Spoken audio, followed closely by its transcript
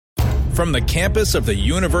from the campus of the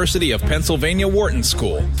University of Pennsylvania Wharton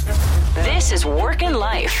School. This is Work and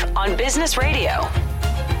Life on Business Radio.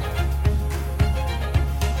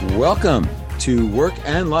 Welcome to Work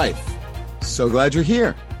and Life. So glad you're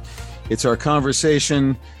here. It's our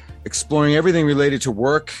conversation exploring everything related to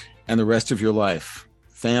work and the rest of your life,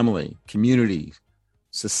 family, community,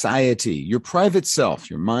 society, your private self,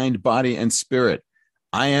 your mind, body, and spirit.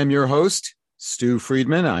 I am your host, Stu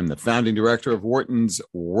Friedman. I'm the founding director of Wharton's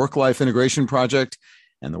Work-Life Integration Project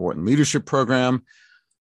and the Wharton Leadership Program.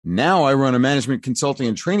 Now I run a management consulting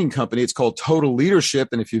and training company. It's called Total Leadership.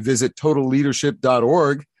 And if you visit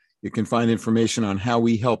totalleadership.org, you can find information on how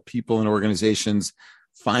we help people and organizations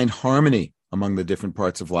find harmony among the different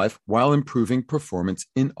parts of life while improving performance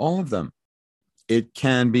in all of them. It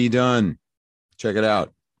can be done. Check it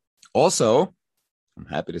out. Also, I'm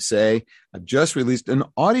happy to say I've just released an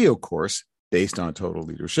audio course based on Total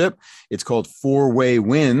Leadership. It's called 4-Way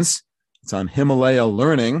Wins. It's on Himalaya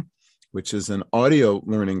Learning, which is an audio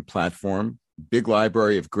learning platform. Big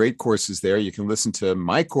library of great courses there. You can listen to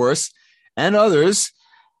my course and others.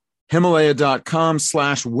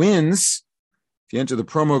 Himalaya.com/wins. If you enter the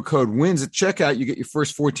promo code WINS at checkout, you get your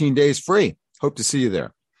first 14 days free. Hope to see you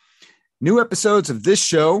there. New episodes of this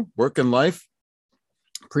show, Work and Life,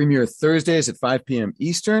 premiere Thursdays at 5 p.m.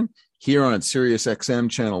 Eastern here on SiriusXM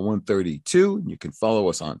channel 132. You can follow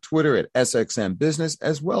us on Twitter at SXM Business,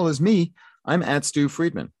 as well as me. I'm at Stu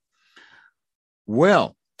Friedman.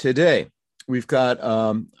 Well, today we've got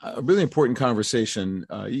a really important conversation.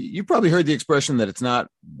 You probably heard the expression that it's not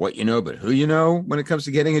what you know, but who you know when it comes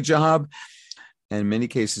to getting a job. And in many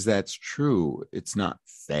cases, that's true. It's not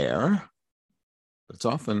fair, but it's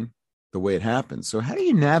often the way it happens. So how do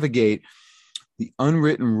you navigate the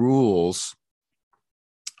unwritten rules,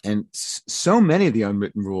 and so many of the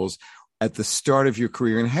unwritten rules at the start of your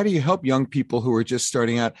career? And how do you help young people who are just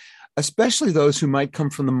starting out, especially those who might come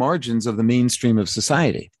from the margins of the mainstream of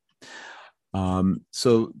society?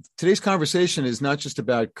 So today's conversation is not just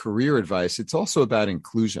about career advice. It's also about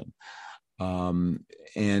inclusion,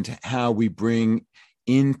 and how we bring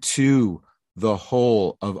into the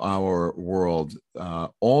whole of our world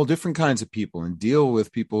all different kinds of people and deal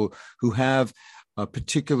with people who have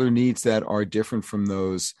particular needs that are different from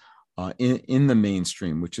those in the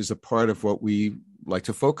mainstream, which is a part of what we like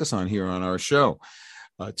to focus on here on our show.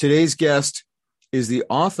 Today's guest is the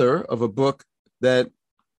author of a book that,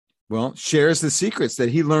 well, shares the secrets that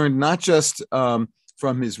he learned not just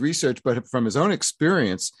from his research, but from his own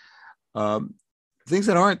experience, things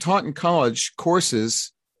that aren't taught in college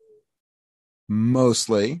courses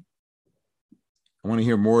mostly. I want to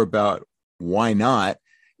hear more about why not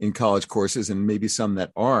in college courses, and maybe some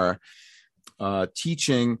that are,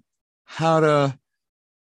 teaching how to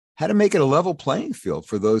make it a level playing field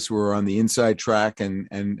for those who are on the inside track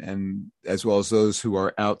and as well as those who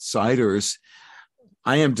are outsiders.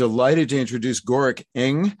 I am delighted to introduce Gorick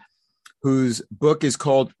Ng, whose book is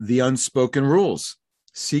called The Unspoken Rules: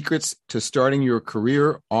 Secrets to Starting Your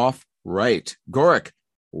Career Off Right. Gorick,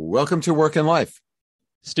 welcome to Work and Life.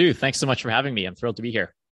 Stu, thanks so much for having me. I'm thrilled to be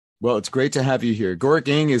here. Well, it's great to have you here. Gorick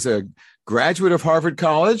Ng is a graduate of Harvard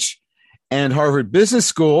College and Harvard Business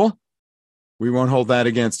School. We won't hold that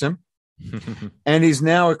against him. And he's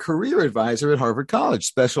now a career advisor at Harvard College,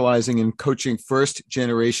 specializing in coaching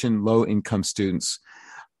first-generation low-income students.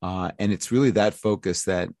 And it's really that focus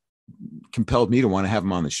that compelled me to want to have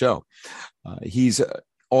him on the show. He's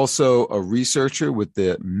also a researcher with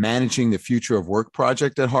the Managing the Future of Work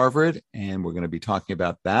project at Harvard, and we're going to be talking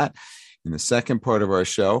about that in the second part of our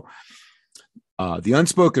show. The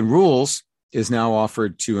Unspoken Rules is now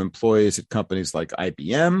offered to employees at companies like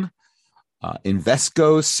IBM,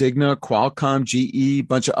 Invesco, Cigna, Qualcomm, GE, a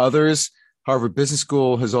bunch of others. Harvard Business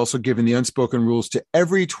School has also given the Unspoken Rules to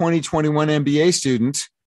every 2021 MBA student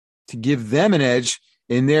to give them an edge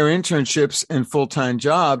in their internships and full-time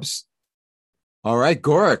jobs. All right,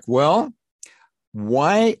 Gorick, well,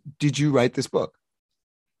 why did you write this book?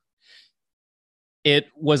 It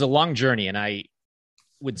was a long journey, and I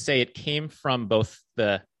would say it came from both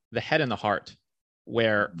the head and the heart,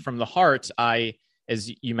 where from the heart,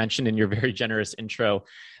 as you mentioned in your very generous intro,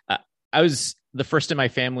 I was the first in my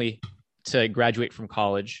family to graduate from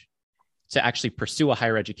college, to actually pursue a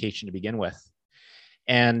higher education to begin with.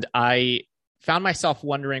 And I found myself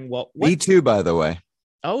wondering, well, what... Me too, by the way.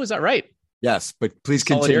 Oh, is that right? Yes, but please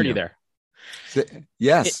continue. Solidarity there.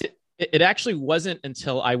 Yes. It actually wasn't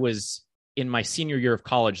until I was in my senior year of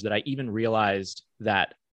college that I even realized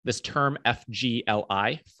that this term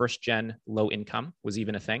FGLI, first gen low income, was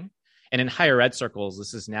even a thing. And in higher ed circles,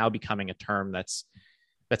 this is now becoming a term that's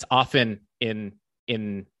often in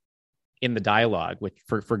in the dialogue, which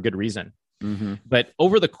for good reason. Mm-hmm. But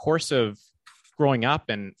over the course of growing up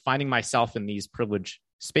and finding myself in these privileged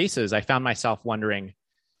spaces, I found myself wondering,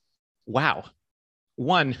 wow,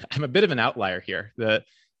 one, I'm a bit of an outlier here. The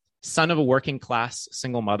son of a working class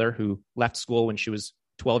single mother who left school when she was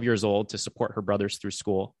 12 years old to support her brothers through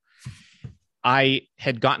school. I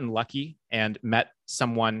had gotten lucky and met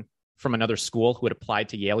someone from another school who had applied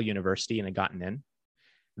to Yale University and had gotten in.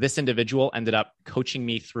 This individual ended up coaching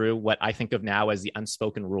me through what I think of now as the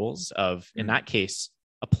unspoken rules of, in that case,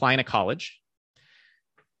 applying to college.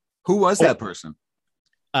 Who was that person?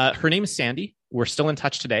 Her name is Sandy. We're still in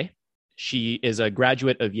touch today. She is a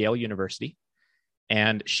graduate of Yale University,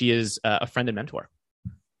 and she is a friend and mentor.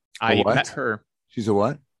 I met her. She's a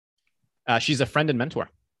what? She's a friend and mentor.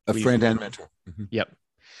 Friend and mentor. Mm-hmm.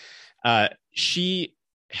 Yep. She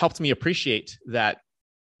helped me appreciate that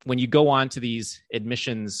when you go on to these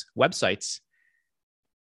admissions websites,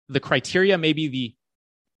 the criteria may be the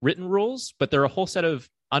written rules, but there are a whole set of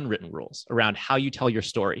unwritten rules around how you tell your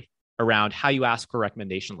story, around how you ask for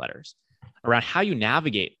recommendation letters, around how you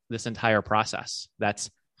navigate this entire process that's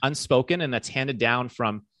unspoken and that's handed down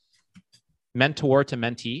from mentor to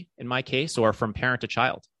mentee, in my case, or from parent to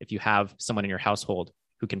child, if you have someone in your household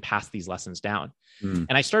who can pass these lessons down.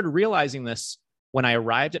 And I started realizing this when I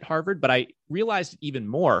arrived at Harvard, but I realized even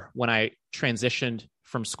more when I transitioned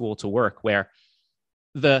from school to work, where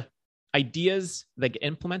the ideas that get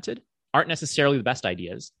implemented aren't necessarily the best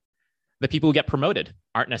ideas. The people who get promoted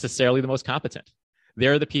aren't necessarily the most competent.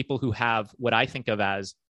 They're the people who have what I think of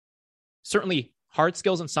as certainly hard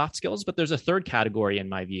skills and soft skills, but there's a third category in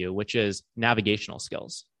my view, which is navigational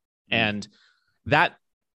skills. And that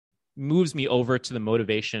moves me over to the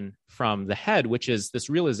motivation from the head, which is this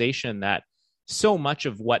realization that so much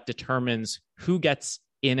of what determines who gets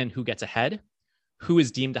in and who gets ahead, who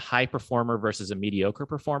is deemed a high performer versus a mediocre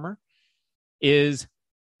performer, is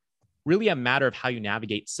really a matter of how you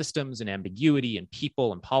navigate systems and ambiguity and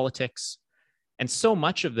people and politics. And so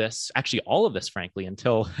much of this, actually all of this, frankly,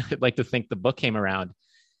 until I'd like to think the book came around,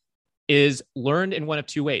 is learned in one of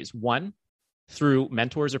two ways. One, through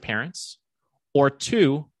mentors or parents, or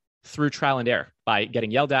two, through trial and error, by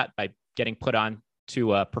getting yelled at, by getting put on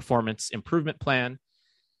to a performance improvement plan,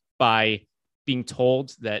 by being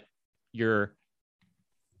told that you're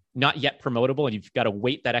not yet promotable and you've got to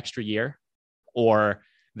wait that extra year, or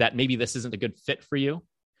that maybe this isn't a good fit for you.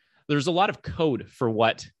 There's a lot of code for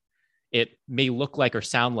what it may look like or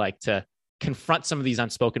sound like to confront some of these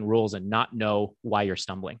unspoken rules and not know why you're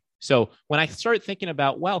stumbling. So when I started thinking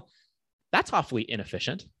about, well, that's awfully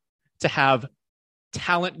inefficient to have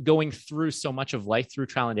talent going through so much of life through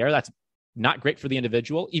trial and error. That's not great for the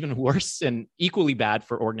individual, even worse and equally bad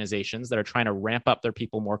for organizations that are trying to ramp up their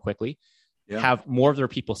people more quickly, have more of their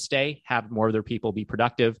people stay, have more of their people be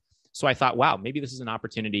productive. So I thought, wow, maybe this is an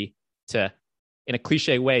opportunity to, in a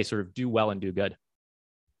cliche way, sort of do well and do good.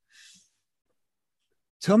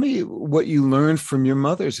 Tell me what you learned from your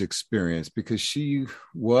mother's experience, because she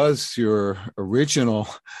was your original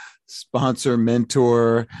sponsor,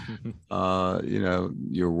 mentor,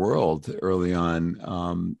 your world early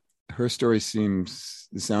on. Her story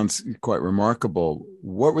sounds quite remarkable.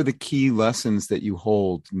 What were the key lessons that you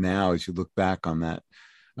hold now as you look back on that,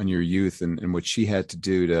 on your youth, and what she had to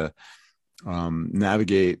do to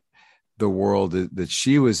navigate the world that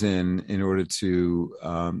she was in order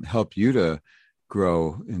to help you to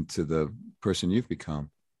grow into the person you've become?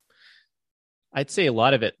 I'd say a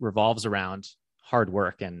lot of it revolves around hard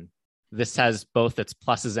work, and this has both its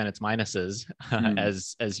pluses and its minuses,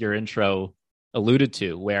 as your intro alluded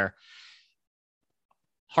to, where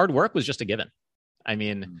hard work was just a given. I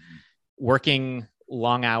mean, working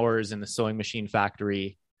long hours in the sewing machine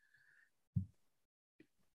factory,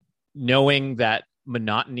 knowing that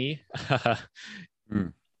monotony,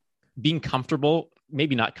 being comfortable,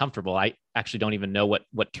 maybe not comfortable. I actually don't even know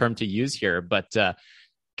what term to use here, but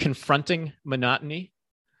confronting monotony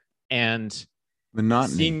and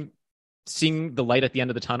seeing the light at the end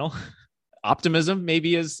of the tunnel. Optimism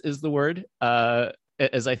maybe is the word,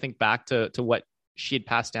 as I think back to what she had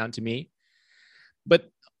passed down to me. But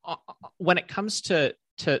when it comes to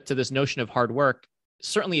this notion of hard work,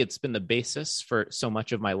 certainly it's been the basis for so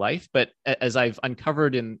much of my life. But as I've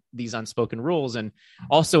uncovered in these unspoken rules, and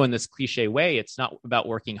also in this cliche way, it's not about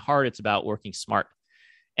working hard, it's about working smart.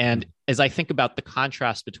 And as I think about the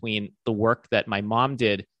contrast between the work that my mom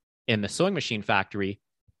did in the sewing machine factory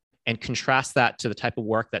and contrast that to the type of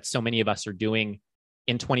work that so many of us are doing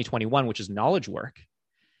in 2021, which is knowledge work,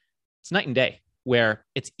 it's night and day, where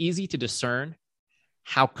it's easy to discern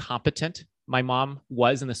how competent my mom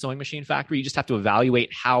was in the sewing machine factory. You just have to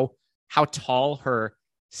evaluate how tall her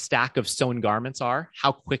stack of sewn garments are,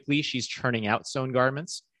 how quickly she's churning out sewn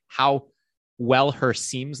garments, how well her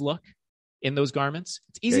seams look in those garments.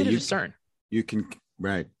 It's easy to discern. You can,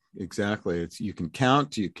 right. Exactly. You can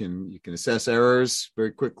count, you can assess errors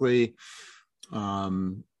very quickly.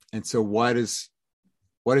 And so why does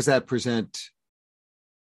that present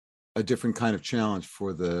a different kind of challenge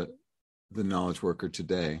for the knowledge worker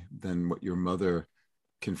today than what your mother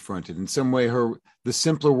confronted? In some way, the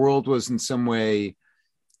simpler world was in some way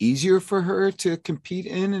easier for her to compete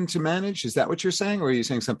in and to manage. Is that what you're saying? Or are you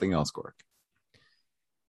saying something else, Gorick?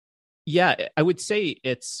 Yeah, I would say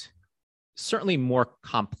it's certainly more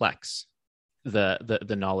complex,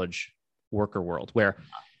 the knowledge worker world, where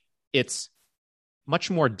it's much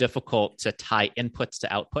more difficult to tie inputs to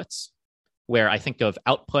outputs, where I think of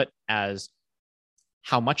output as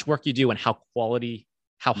how much work you do and how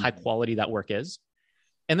high quality that work is.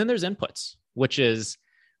 And then there's inputs, which is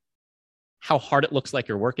how hard it looks like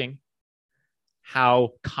you're working,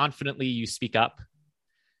 how confidently you speak up,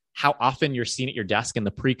 how often you're seen at your desk in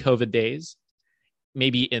the pre-COVID days.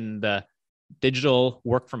 Maybe in the digital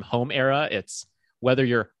work from home era, it's whether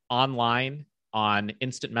you're online on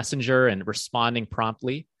instant messenger and responding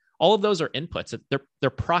promptly. All of those are inputs. They're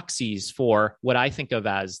proxies for what I think of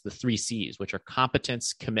as the 3 C's, which are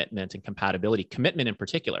competence, commitment, and compatibility. Commitment in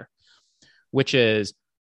particular, which is,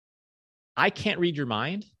 I can't read your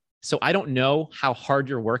mind, so I don't know how hard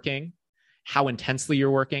you're working, how intensely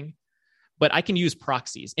you're working, but I can use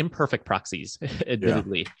proxies, imperfect proxies,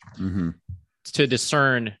 admittedly, to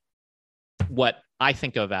discern what I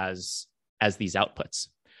think of as these outputs.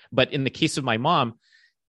 But in the case of my mom,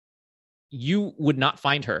 you would not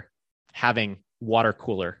find her having water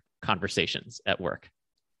cooler conversations at work.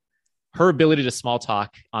 Her ability to small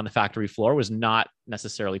talk on the factory floor was not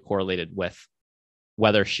necessarily correlated with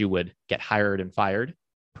whether she would get hired and fired,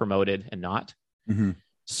 promoted and not.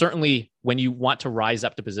 Certainly, when you want to rise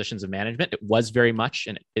up to positions of management, it was very much,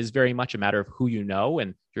 and it is very much, a matter of who you know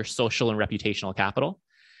and your social and reputational capital.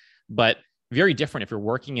 But very different if you're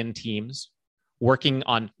working in teams, working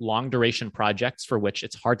on long duration projects for which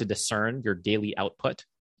it's hard to discern your daily output.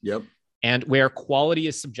 Yep. And where quality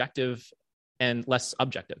is subjective and less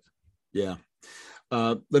objective. Yeah.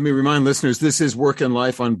 Let me remind listeners, this is Work and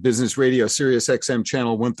Life on Business Radio, Sirius XM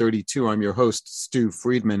Channel 132. I'm your host, Stu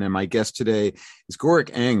Friedman, and my guest today is Gorick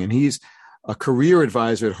Eng, and he's a career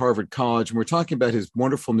advisor at Harvard College. And we're talking about his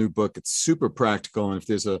wonderful new book. It's super practical. And if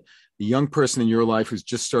there's a young person in your life who's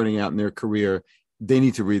just starting out in their career, they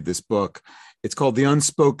need to read this book. It's called The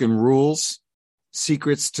Unspoken Rules,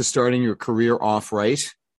 Secrets to Starting Your Career Off Right.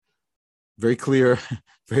 Very clear,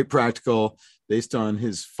 very practical, based on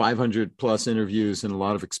his 500 plus interviews and a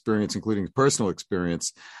lot of experience, including personal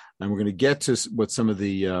experience. And we're going to get to what some of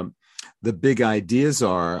the big ideas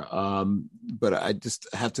are. But I just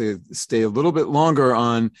have to stay a little bit longer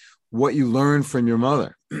on what you learned from your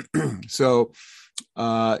mother. So,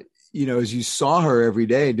 as you saw her every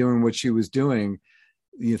day doing what she was doing,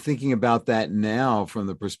 thinking about that now from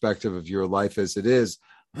the perspective of your life as it is,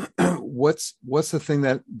 what's the thing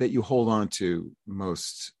that you hold on to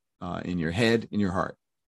most in your head, in your heart?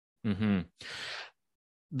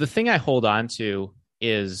 The thing I hold on to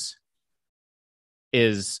is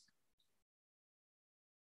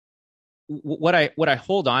what I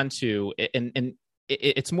hold on to, and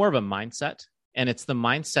it's more of a mindset, and it's the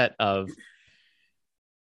mindset of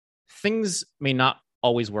things may not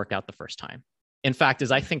always work out the first time. In fact,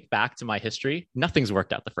 as I think back to my history, nothing's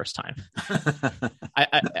worked out the first time.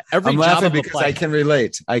 I'm laughing because I can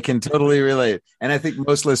relate. I can totally relate. And I think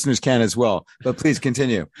most listeners can as well. But please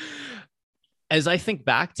continue. As I think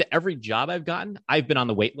back to every job I've gotten, I've been on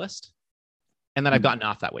the wait list, and then I've gotten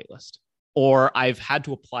off that wait list, or I've had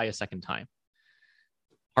to apply a second time.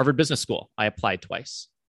 Harvard Business School, I applied twice.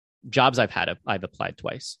 Jobs I've had, I've applied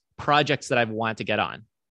twice. Projects that I've wanted to get on,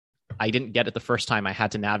 I didn't get it the first time. I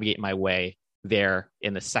had to navigate my way there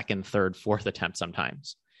in the second, third, fourth attempt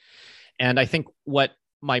sometimes. And I think what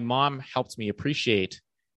my mom helped me appreciate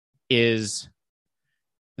is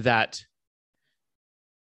that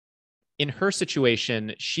in her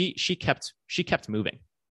situation, she kept moving.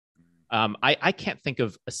 I can't think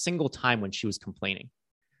of a single time when she was complaining.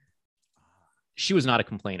 She was not a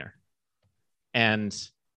complainer. And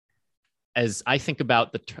as I think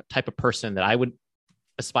about the type of person that I would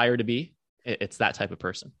aspire to be, it's that type of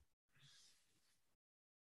person.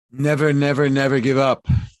 Never, never, never give up,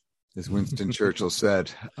 as Winston Churchill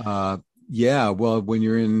said. Well, when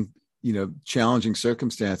you're in, challenging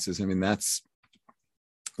circumstances, I mean, that's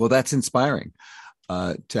inspiring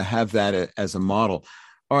to have that as a model.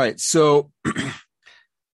 All right. So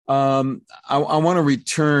I want to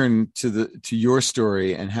return to your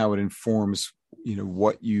story and how it informs,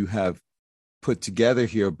 what you have put together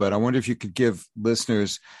here. But I wonder if you could give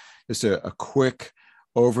listeners just a quick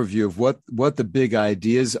overview of what the big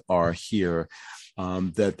ideas are here,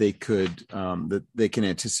 that they can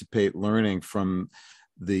anticipate learning from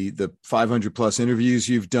the 500 plus interviews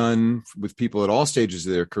you've done with people at all stages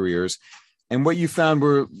of their careers, and what you found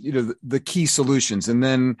were the key solutions. And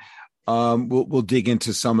then we'll dig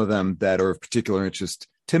into some of them that are of particular interest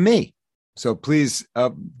to me. So please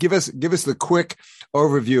give us the quick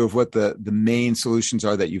overview of what the main solutions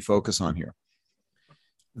are that you focus on here.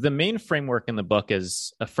 The main framework in the book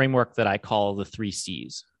is a framework that I call the 3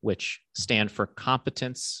 C's, which stand for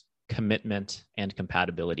competence, commitment, and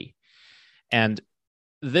compatibility. And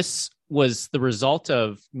this was the result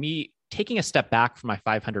of me taking a step back from my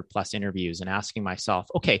 500 plus interviews and asking myself,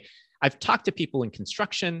 okay, I've talked to people in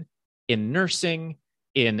construction, in nursing,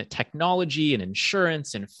 in technology, in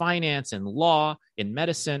insurance, in finance, in law, in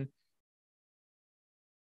medicine.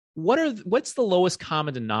 What's the lowest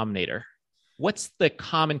common denominator? What's the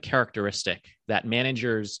common characteristic that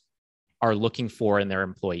managers are looking for in their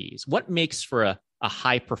employees? What makes for a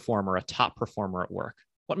high performer, a top performer at work?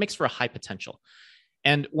 What makes for a high potential?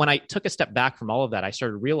 And when I took a step back from all of that, I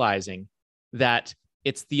started realizing that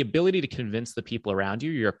it's the ability to convince the people around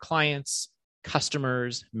you, your clients,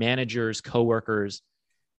 customers, managers, coworkers.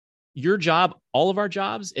 Your job, all of our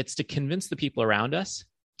jobs, it's to convince the people around us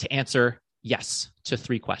to answer yes to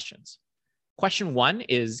 3 questions. Question 1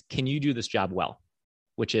 is, can you do this job well?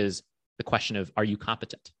 Which is the question of, are you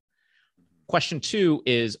competent? Question 2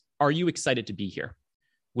 is, are you excited to be here?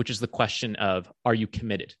 Which is the question of, are you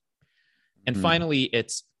committed? And finally,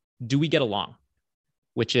 it's, do we get along?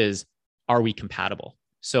 Which is, are we compatible?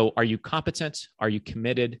 So are you competent? Are you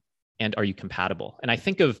committed? And are you compatible? And I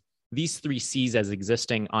think of these 3 C's as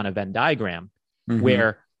existing on a Venn diagram,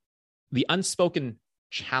 where the unspoken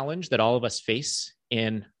challenge that all of us face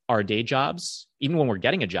in our day jobs, even when we're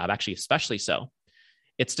getting a job, actually, especially so,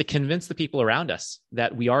 it's to convince the people around us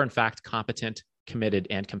that we are in fact competent, committed,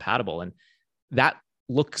 and compatible. And that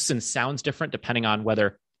looks and sounds different depending on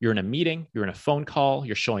whether you're in a meeting, you're in a phone call,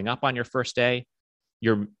 you're showing up on your first day,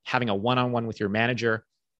 you're having a one-on-one with your manager.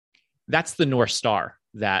 That's the North Star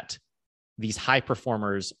that these high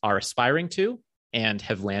performers are aspiring to and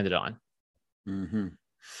have landed on. Mm-hmm.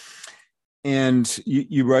 And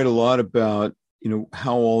you write a lot about,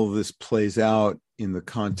 how all of this plays out in the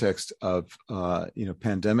context of,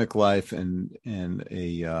 pandemic life and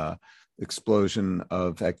a explosion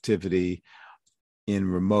of activity in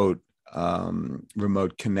remote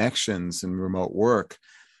connections and remote work.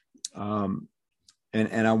 And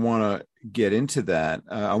I want to get into that.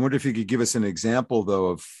 I wonder if you could give us an example, though,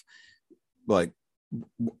 of like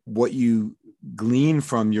what you glean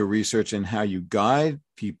from your research and how you guide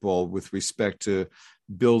people with respect to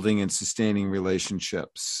building and sustaining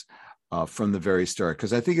relationships from the very start.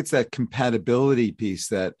 Because I think it's that compatibility piece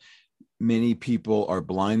that many people are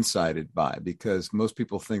blindsided by, because most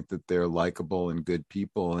people think that they're likable and good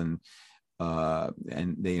people, and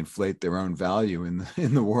they inflate their own value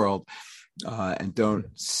in the world, and don't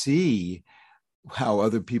see how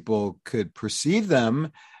other people could perceive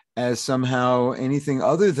them as somehow anything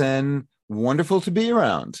other than wonderful to be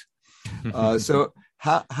around. So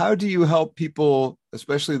how do you help people,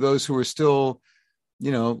 especially those who are still,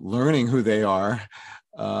 learning who they are?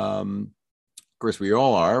 Of course, we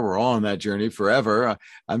all are. We're all on that journey forever.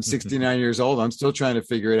 I'm 69 years old. I'm still trying to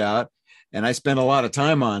figure it out. And I spend a lot of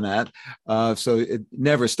time on that. So it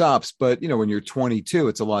never stops. But, when you're 22,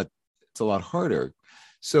 it's a lot harder.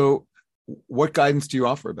 So what guidance do you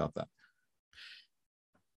offer about that?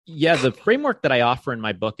 Yeah, the framework that I offer in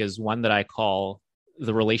my book is one that I call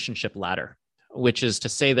the relationship ladder, which is to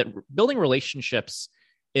say that building relationships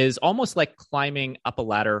is almost like climbing up a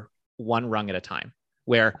ladder one rung at a time,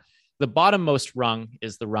 where the bottommost rung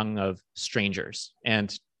is the rung of strangers.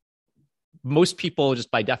 And most people, just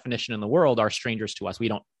by definition in the world, are strangers to us.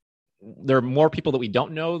 There are more people that we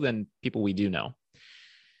don't know than people we do know.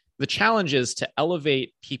 The challenge is to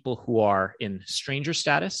elevate people who are in stranger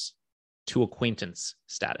status to acquaintance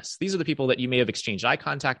status. These are the people that you may have exchanged eye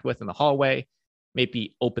contact with in the hallway,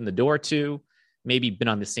 maybe opened the door to, maybe been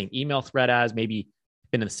on the same email thread as, maybe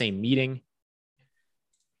been in the same meeting.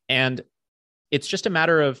 And it's just a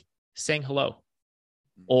matter of saying hello,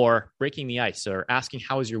 or breaking the ice, or asking,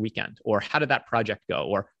 how was your weekend? Or how did that project go?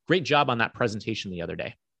 Or great job on that presentation the other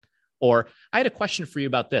day. Or I had a question for you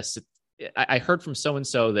about this. I heard from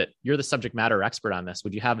so-and-so that you're the subject matter expert on this.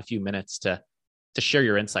 Would you have a few minutes to share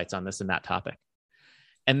your insights on this and that topic?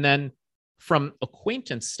 And then from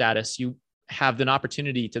acquaintance status, you have an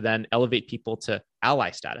opportunity to then elevate people to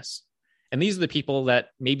ally status. And these are the people that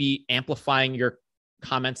may be amplifying your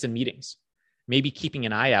comments in meetings, maybe keeping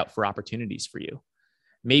an eye out for opportunities for you,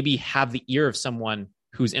 maybe have the ear of someone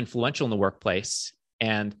who's influential in the workplace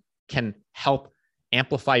and can help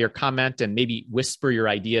amplify your comment and maybe whisper your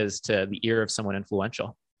ideas to the ear of someone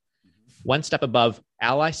influential. One step above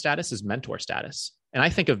ally status is mentor status. And I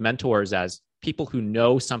think of mentors as people who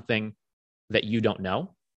know something that you don't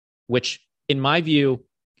know, which in my view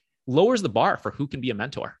lowers the bar for who can be a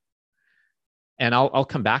mentor. And I'll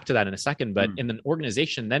come back to that in a second, but in an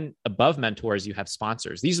organization, then above mentors, you have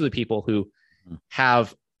sponsors. These are the people who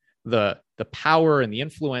have the power and the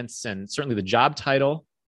influence and certainly the job title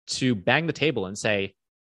to bang the table and say,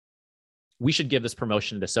 we should give this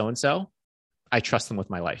promotion to so-and-so. I trust them with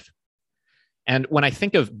my life. And when I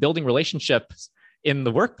think of building relationships in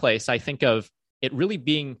the workplace, I think of it really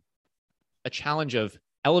being a challenge of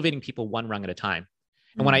elevating people one rung at a time.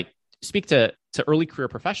 And when I speak to early career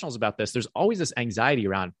professionals about this, there's always this anxiety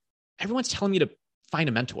around, everyone's telling me to find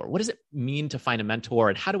a mentor. What does it mean to find a mentor?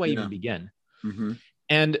 And how do I even begin?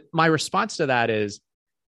 And my response to that is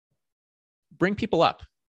bring people up.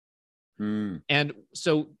 And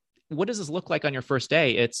so what does this look like on your first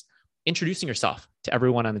day? It's introducing yourself to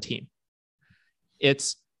everyone on the team.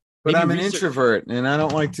 But I'm an introvert and I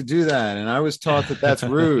don't like to do that. And I was taught that that's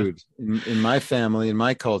rude in my family, in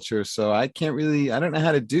my culture. So I don't know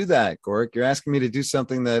how to do that, Gorick. You're asking me to do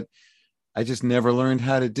something that I just never learned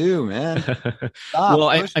how to do, man.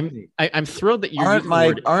 Well, I'm thrilled that you aren't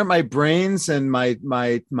my brains and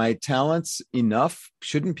my talents enough?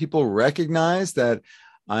 Shouldn't people recognize that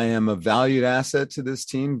I am a valued asset to this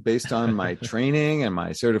team based on my training and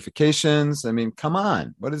my certifications? I mean, come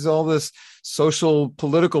on. What does all this social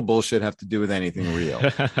political bullshit have to do with anything real?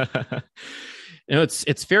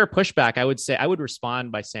 It's fair pushback. I would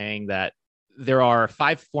respond by saying that there are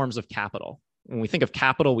 5 forms of capital. When we think of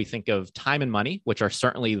capital, we think of time and money, which are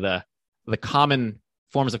certainly the common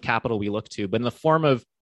forms of capital we look to. But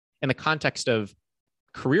in the context of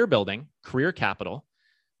career building, career capital,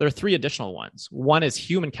 there are 3 additional ones. One is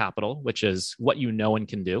human capital, which is what you know and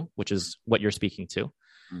can do, which is what you're speaking to.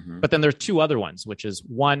 But then there are 2 other ones, which is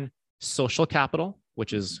one, social capital,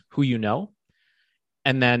 which is who you know,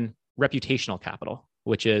 and then reputational capital,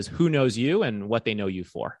 which is who knows you and what they know you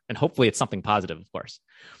for. And hopefully it's something positive, of course.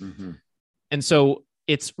 And so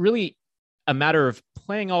it's really a matter of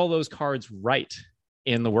playing all those cards right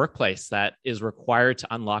in the workplace that is required to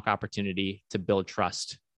unlock opportunity, to build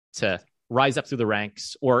trust, to rise up through the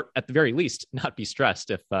ranks, or at the very least, not be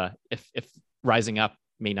stressed if rising up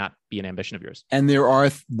may not be an ambition of yours. And there are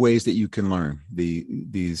ways that you can learn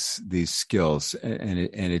these skills, and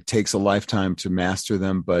it takes a lifetime to master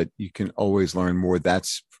them, but you can always learn more.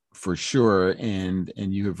 That's for sure. And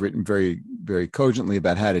you have written very, very cogently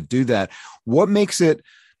about how to do that. What makes it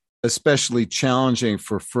especially challenging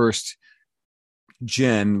for first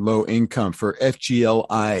gen low income, for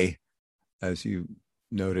FGLI, as you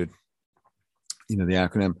noted, the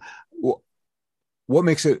acronym? What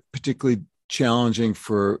makes it particularly challenging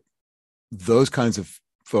for those kinds of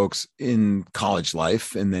folks in college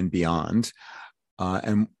life and then beyond?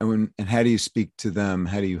 And how do you speak to them?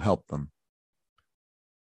 How do you help them?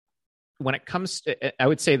 When it comes to, I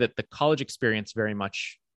would say that the college experience very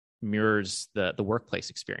much mirrors the workplace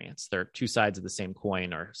experience. They're 2 sides of the same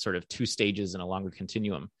coin, or sort of 2 stages in a longer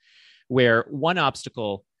continuum, where one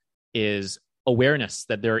obstacle is awareness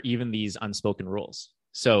that there are even these unspoken rules.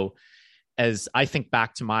 So as I think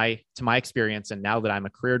back to my experience, and now that I'm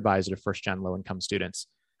a career advisor to first-gen low-income students,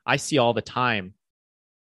 I see all the time,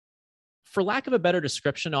 for lack of a better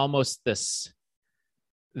description, almost this,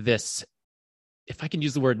 if I can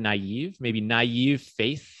use the word naive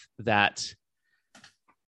faith that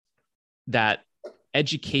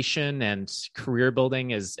education and career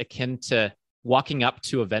building is akin to walking up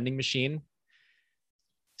to a vending machine,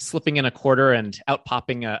 slipping in a quarter and out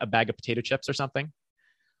popping a bag of potato chips or something,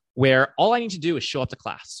 where all I need to do is show up to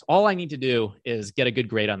class. All I need to do is get a good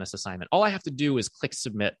grade on this assignment. All I have to do is click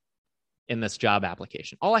submit in this job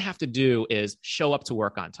application. All I have to do is show up to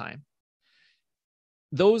work on time.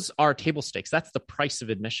 Those are table stakes. That's the price of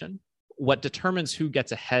admission. What determines who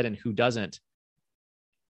gets ahead and who doesn't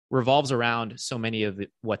revolves around so many of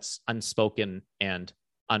what's unspoken and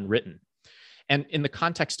unwritten. And in the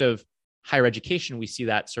context of higher education, we see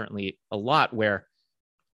that certainly a lot, where,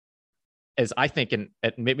 as I think, and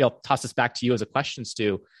maybe I'll toss this back to you as a question,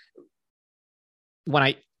 Stu, when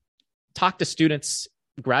I talk to students,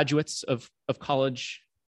 graduates of college,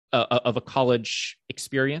 of a college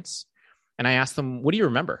experience, and I ask them, what do you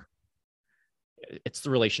remember? it's the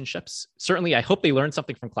relationships. Certainly, I hope they learned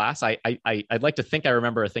something from class. I'd like to think I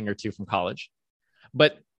remember a thing or two from college,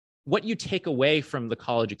 but what you take away from the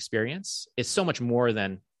college experience is so much more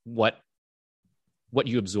than what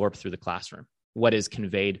you absorb through the classroom, what is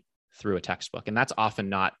conveyed through a textbook. And that's often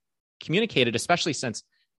not communicated, especially since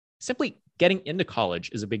simply getting into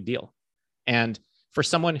college is a big deal. And for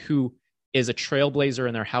someone who is a trailblazer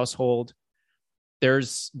in their household,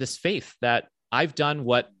 there's this faith that I've done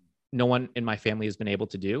what no one in my family has been able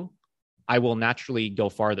to do. I will naturally go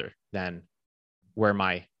farther than where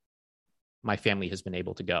my family has been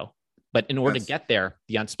able to go. But in order to get there,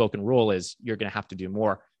 the unspoken rule is you're going to have to do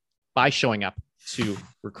more by showing up to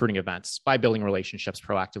recruiting events, by building relationships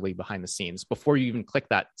proactively behind the scenes before you even click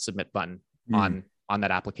that submit button on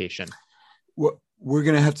that application. Well, we're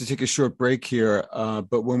going to have to take a short break here.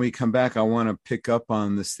 But when we come back, I want to pick up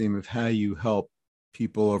on this theme of how you help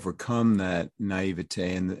people overcome that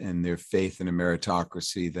naivete and their faith in a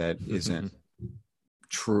meritocracy that isn't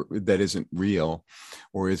true, that isn't real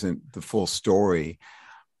or isn't the full story.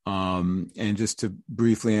 And just to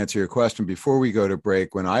briefly answer your question before we go to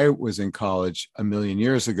break, when I was in college a million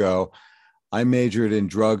years ago, I majored in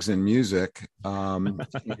drugs and music,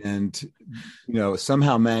 and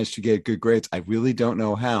somehow managed to get good grades. I really don't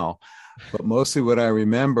know how, but mostly what I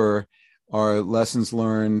remember are lessons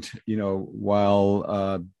learned,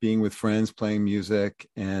 while being with friends, playing music,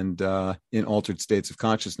 and in altered states of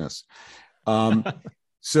consciousness.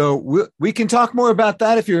 So we can talk more about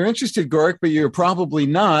that if you're interested, Gorick, but you're probably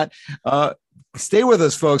not. Stay with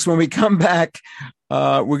us, folks. When we come back,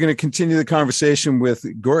 we're going to continue the conversation with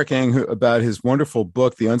Gorick Eng about his wonderful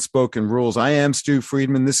book, The Unspoken Rules. I am Stu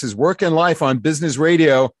Friedman. This is Work and Life on Business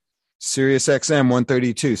Radio, Sirius XM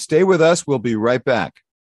 132. Stay with us. We'll be right back.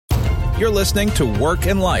 You're listening to Work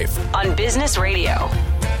and Life on Business Radio.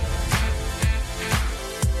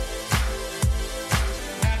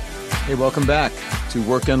 Hey, welcome back to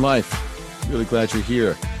Work and Life. Really glad you're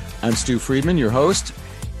here. I'm Stu Friedman, your host,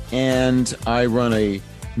 and I run a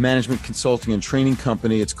management consulting and training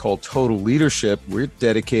company. It's called Total Leadership. We're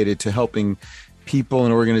dedicated to helping people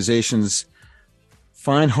and organizations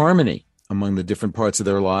find harmony among the different parts of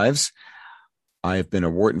their lives. I have been a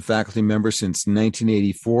Wharton faculty member since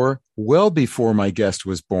 1984, well before my guest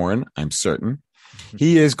was born, I'm certain.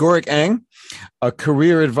 He is Gorick Eng, a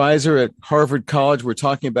career advisor at Harvard College. We're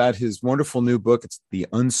talking about his wonderful new book. It's The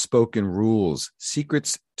Unspoken Rules,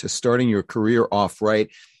 Secrets to Starting Your Career Off Right.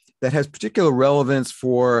 That has particular relevance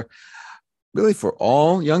for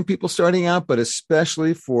all young people starting out, but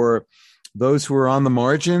especially for those who are on the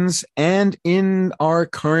margins and in our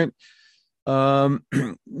current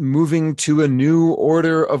moving to a new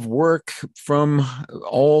order of work from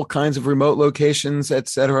all kinds of remote locations, et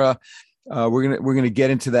cetera. We're gonna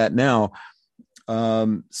get into that now.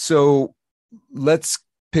 So let's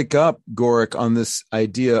pick up, Gorick, on this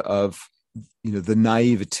idea of the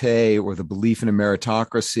naivete or the belief in a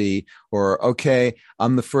meritocracy, or okay,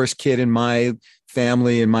 I'm the first kid in my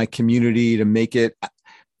family and my community to make it,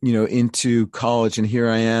 into college, and here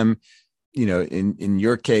I am, in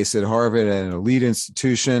your case at Harvard, at an elite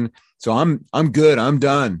institution. So I'm good. I'm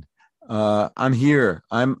done. I'm here.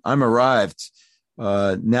 I'm arrived.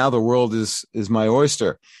 Now the world is my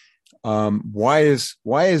oyster. How is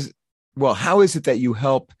it that you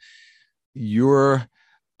help your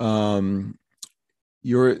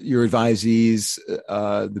advisees,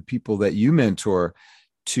 the people that you mentor,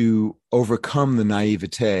 to overcome the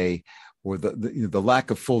naivete or the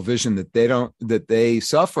lack of full vision that they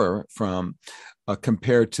suffer from,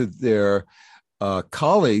 compared to their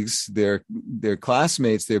colleagues, their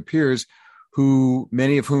classmates, their peers, who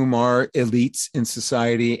many of whom are elites in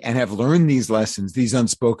society and have learned these lessons, these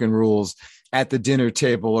unspoken rules, at the dinner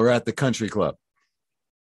table or at the country club?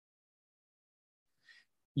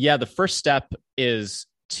 Yeah, the first step is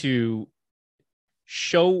to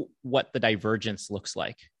show what the divergence looks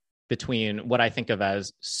like between what I think of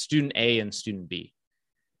as student A and student B.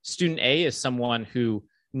 Student A is someone who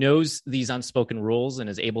knows these unspoken rules and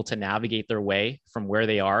is able to navigate their way from where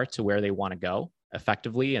they are to where they want to go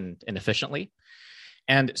effectively and efficiently.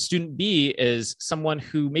 And student B is someone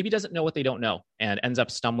who maybe doesn't know what they don't know and ends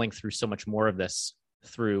up stumbling through so much more of this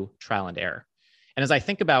through trial and error. And as I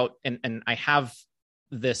think about, and I have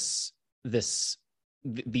these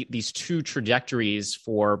two trajectories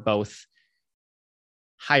for both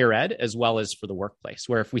higher ed as well as for the workplace,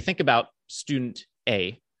 where if we think about student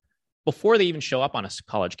A, before they even show up on a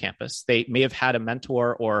college campus, they may have had a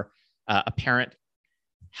mentor or a parent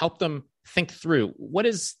help them think through, what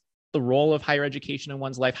is the role of higher education in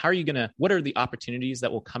one's life? What are the opportunities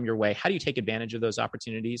that will come your way? How do you take advantage of those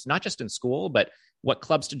opportunities, not just in school, but what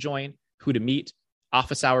clubs to join, who to meet,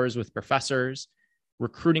 office hours with professors,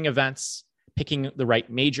 recruiting events, picking the right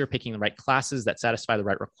major, picking the right classes that satisfy the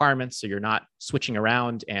right requirements, so you're not switching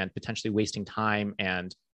around and potentially wasting time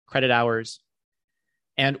and credit hours.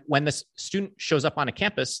 And when this student shows up on a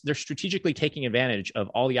campus, they're strategically taking advantage of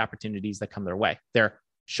all the opportunities that come their way. They're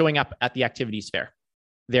showing up at the activities fair.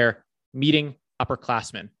 They're meeting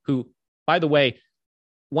upperclassmen who, by the way,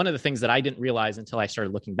 one of the things that I didn't realize until I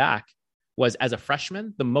started looking back was, as a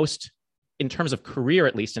freshman, the most, in terms of career,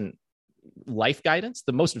 at least in life guidance,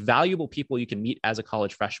 the most valuable people you can meet as a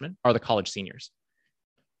college freshman are the college seniors.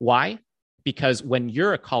 Why? Because when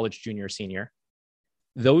you're a college junior or senior,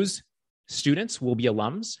 those students will be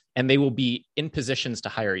alums and they will be in positions to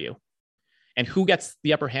hire you. And who gets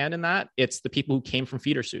the upper hand in that? It's the people who came from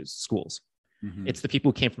feeder schools. Mm-hmm. It's the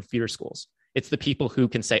people who came from feeder schools. It's the people who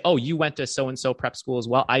can say, oh, you went to so-and-so prep school as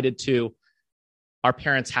well. I did too. Our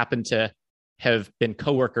parents happen to have been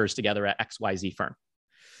coworkers together at XYZ firm.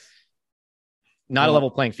 Not a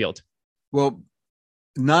level playing field. Well,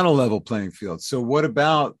 not a level playing field. So what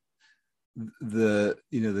about the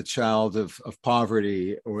child of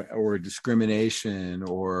poverty or discrimination,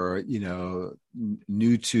 or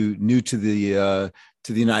new to the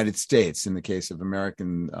United States, in the case of the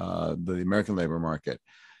American labor market?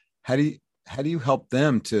 How do you help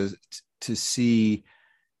them to see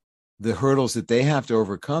the hurdles that they have to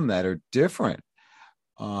overcome that are different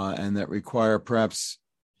and that require perhaps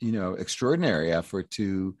extraordinary effort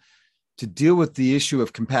to deal with the issue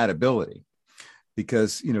of compatibility?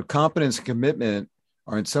 Because competence and commitment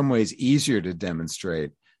are in some ways easier to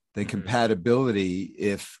demonstrate than compatibility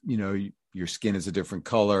if your skin is a different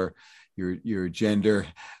color, your gender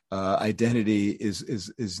identity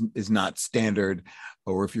is not standard,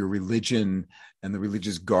 or if your religion and the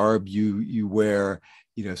religious garb you wear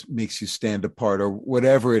makes you stand apart, or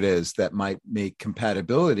whatever it is that might make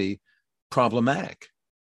compatibility problematic.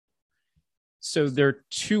 So there are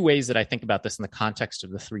two ways that I think about this in the context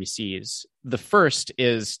of the 3 C's. The first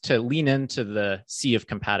is to lean into the C of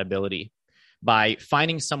compatibility by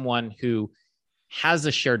finding someone who has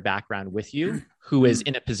a shared background with you, who is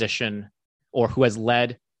in a position or who has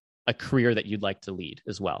led a career that you'd like to lead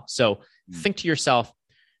as well. So think to yourself,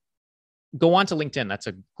 go on to LinkedIn. That's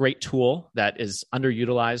a great tool that is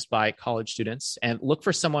underutilized by college students, and look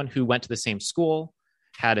for someone who went to the same school,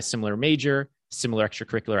 had a similar major, similar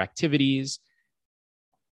extracurricular activities,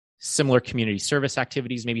 similar community service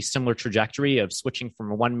activities, maybe similar trajectory of switching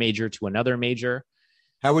from one major to another major.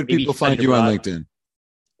 How would people find you on LinkedIn?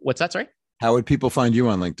 What's that? Sorry? How would people find you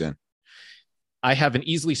on LinkedIn? I have an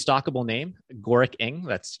easily stalkable name, Gorick Ng.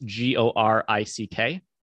 That's Gorick.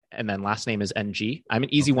 And then last name is NG. I'm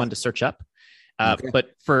an easy one to search up.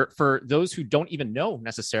 But for those who don't even know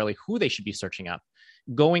necessarily who they should be searching up,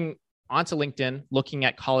 going onto LinkedIn, looking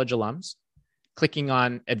at college alums, clicking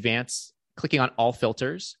on advanced, clicking on all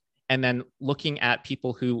filters, and then looking at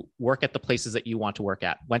people who work at the places that you want to work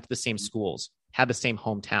at, went to the same schools, had the same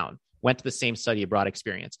hometown, went to the same study abroad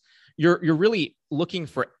experience. You're really looking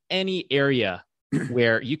for any area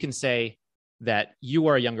where you can say that you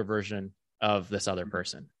are a younger version of this other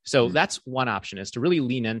person. So that's one option, is to really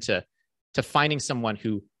lean into finding someone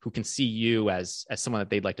who can see you as someone that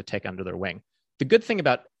they'd like to take under their wing. The good thing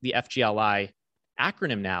about the FGLI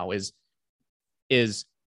acronym now is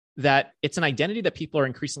that it's an identity that people are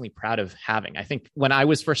increasingly proud of having. I think when I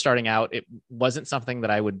was first starting out, it wasn't something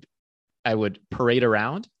that I would parade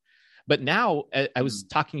around. But now I was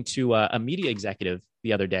talking to a media executive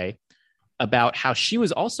the other day about how she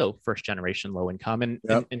was also first generation low income.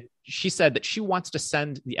 And she said that she wants to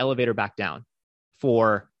send the elevator back down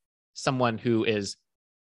for someone who is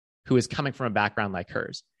coming from a background like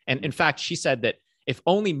hers. And in fact, she said that if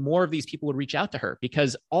only more of these people would reach out to her,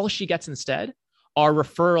 because all she gets instead are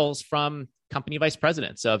referrals from company vice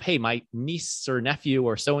presidents of, hey, my niece or nephew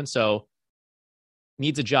or so-and-so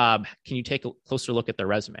needs a job. Can you take a closer look at their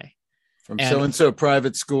resume? From so-and-so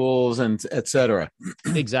private schools and et cetera.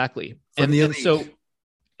 Exactly. And so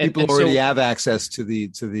people already have access to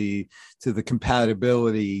the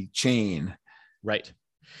compatibility chain. Right.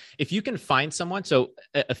 If you can find someone, so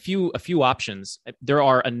a few options. There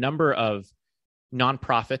are a number of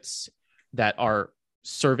nonprofits that are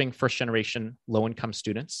serving first generation low income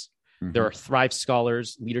students. Mm-hmm. There are Thrive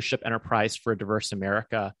Scholars, Leadership Enterprise for a Diverse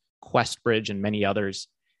America, QuestBridge, and many others.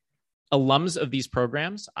 Alums of these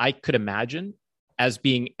programs, I could imagine as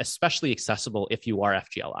being especially accessible if you are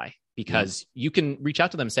FGLI, because you can reach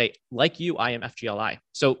out to them and say, like you, I am FGLI.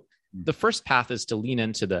 So the first path is to lean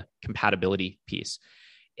into the compatibility piece.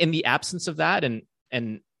 In the absence of that,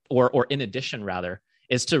 or in addition rather,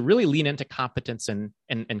 is to really lean into competence and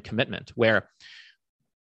commitment, where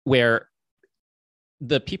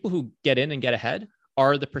the people who get in and get ahead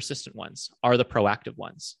are the persistent ones, are the proactive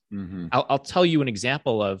ones. Mm-hmm. I'll tell you an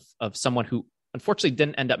example of someone who unfortunately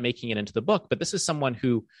didn't end up making it into the book, but this is someone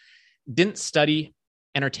who didn't study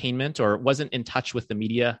entertainment or wasn't in touch with the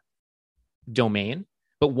media domain,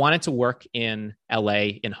 but wanted to work in LA,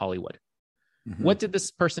 in Hollywood. Mm-hmm. What did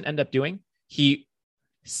this person end up doing? He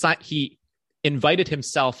invited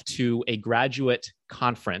himself to a graduate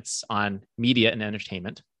conference on media and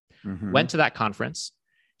entertainment, mm-hmm. went to that conference,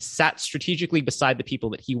 sat strategically beside the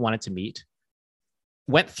people that he wanted to meet,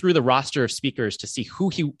 went through the roster of speakers to see who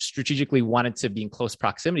he strategically wanted to be in close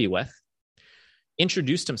proximity with,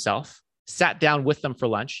 introduced himself, sat down with them for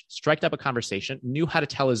lunch, striked up a conversation, knew how to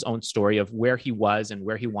tell his own story of where he was and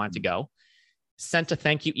where he wanted to go, sent a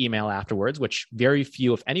thank you email afterwards, which very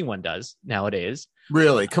few, if anyone, does nowadays.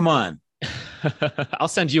 Really? Come on. I'll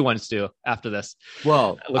send you one, Stu, after this.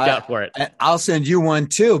 Well, look out for it. I'll send you one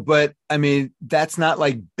too. But I mean, that's not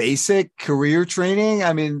like basic career training.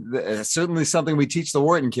 I mean, certainly something we teach the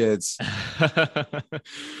Wharton kids.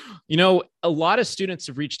 You know, a lot of students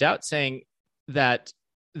have reached out saying that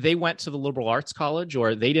they went to the liberal arts college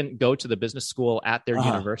or they didn't go to the business school at their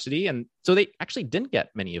university. And so they actually didn't get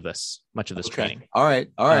much of this training. All right.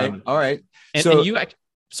 And you,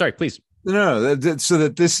 sorry, please. No. So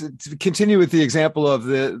that this, to continue with the example of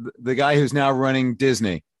the guy who's now running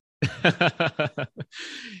Disney.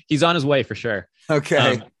 He's on his way for sure.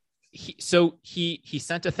 Okay. He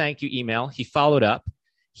sent a thank you email. He followed up.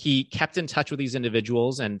 He kept in touch with these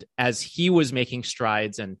individuals. And as he was making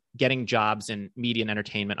strides and getting jobs in media and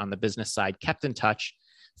entertainment on the business side, kept in touch,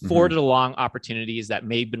 forwarded along opportunities that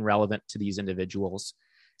may have been relevant to these individuals.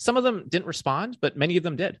 Some of them didn't respond, but many of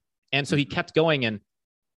them did. And so he kept going. And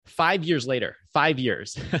 5 years later,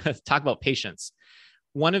 talk about patience.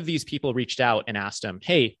 One of these people reached out and asked him,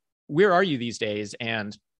 "Hey, where are you these days?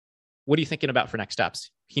 And what are you thinking about for next steps?"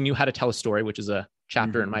 He knew how to tell a story, which is a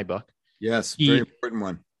chapter in my book. Yes, very important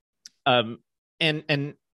one.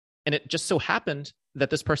 And it just so happened that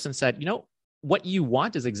this person said, "You know, what you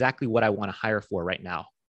want is exactly what I want to hire for right now.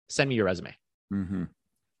 Send me your resume." Mm-hmm.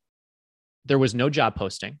 There was no job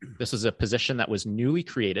posting. This was a position that was newly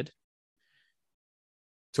created.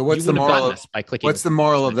 So what's the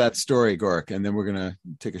moral of that story, Gork? And then we're going to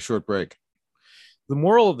take a short break. The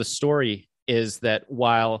moral of the story is that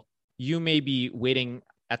while you may be waiting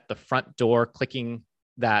at the front door, clicking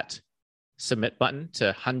that submit button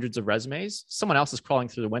to hundreds of resumes, someone else is crawling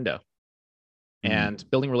through the window and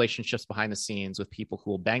building relationships behind the scenes with people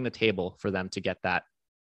who will bang the table for them to get that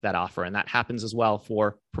offer. And that happens as well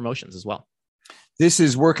for promotions as well. This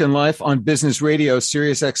is Work and Life on Business Radio,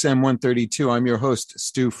 Sirius XM 132. I'm your host,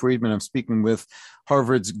 Stu Friedman. I'm speaking with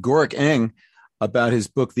Harvard's Gork Eng about his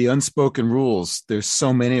book, The Unspoken Rules. There's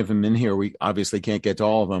so many of them in here. We obviously can't get to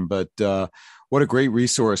all of them, but what a great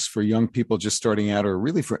resource for young people just starting out, or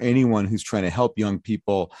really for anyone who's trying to help young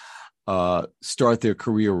people start their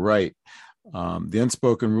career right. The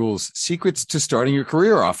Unspoken Rules, Secrets to Starting Your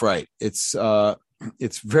Career Off Right.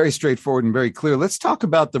 It's very straightforward and very clear. Let's talk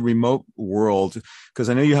about the remote world, because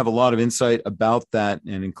I know you have a lot of insight about that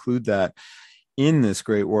and include that in this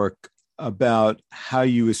great work about how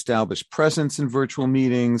you establish presence in virtual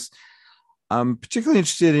meetings. I'm particularly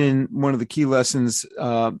interested in one of the key lessons,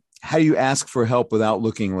 how you ask for help without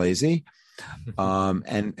looking lazy,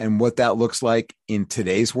 and what that looks like in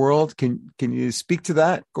today's world. Can you speak to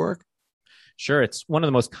that, Gork? Sure. It's one of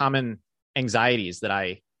the most common anxieties that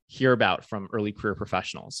I hear about from early career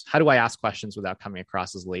professionals. How do I ask questions without coming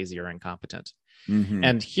across as lazy or incompetent? Mm-hmm.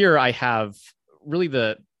 And here I have really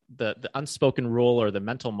the unspoken rule or the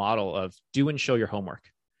mental model of do and show your homework.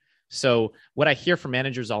 So what I hear from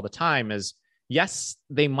managers all the time is, yes,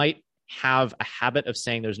 they might have a habit of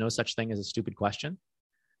saying there's no such thing as a stupid question,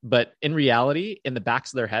 but in reality, in the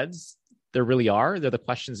backs of their heads, there really are. They're the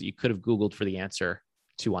questions that you could have Googled for the answer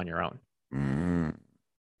to on your own. Mm.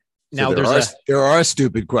 Now, so there are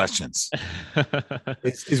stupid questions,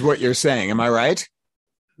 is what you're saying. Am I right?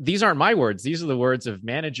 These aren't my words. These are the words of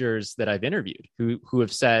managers that I've interviewed who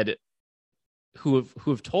have said, who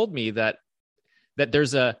have told me that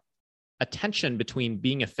there's a tension between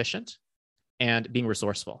being efficient and being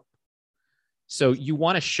resourceful. So you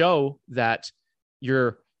want to show that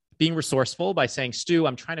you're being resourceful by saying, "Stu,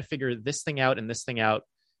 I'm trying to figure this thing out and this thing out.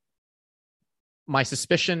 My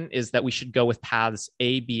suspicion is that we should go with paths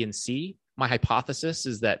A, B, and C. My hypothesis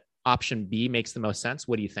is that option B makes the most sense.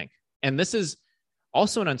 What do you think?" And this is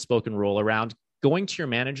also an unspoken rule around going to your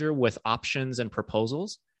manager with options and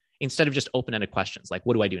proposals instead of just open-ended questions like,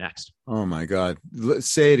 what do I do next? Oh my God.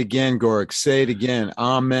 Say it again, Gork. Say it again.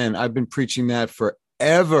 Amen. I've been preaching that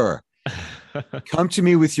forever. Come to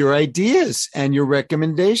me with your ideas and your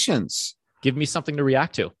recommendations. Give me something to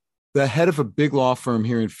react to. The head of a big law firm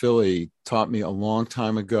here in Philly taught me a long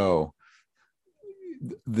time ago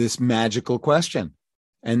this magical question.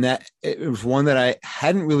 And that it was one that I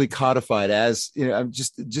hadn't really codified as,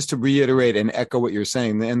 just to reiterate and echo what you're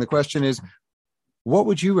saying. And the question is, what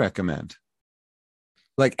would you recommend?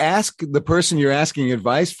 Like, ask the person you're asking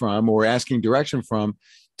advice from or asking direction from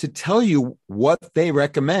to tell you what they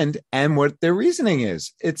recommend and what their reasoning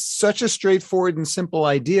is. It's such a straightforward and simple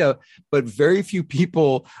idea, but very few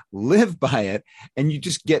people live by it. And you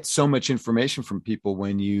just get so much information from people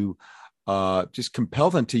when you just compel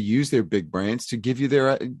them to use their big brains to give you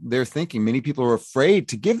their thinking. Many people are afraid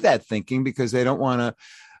to give that thinking because they don't want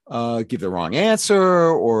to give the wrong answer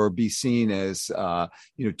or be seen as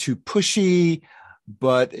too pushy.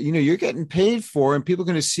 But you're getting paid for, and people are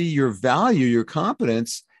going to see your value, your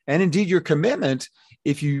competence, and indeed your commitment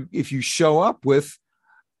if you show up with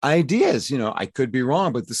ideas. I could be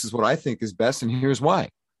wrong, but this is what I think is best, and here's why.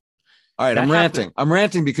 All right, I'm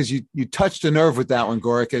ranting because you touched a nerve with that one,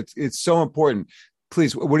 Gorick. It's so important.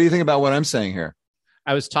 Please, what do you think about what I'm saying here?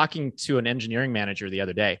 I was talking to an engineering manager the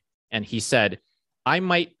other day, and he said, I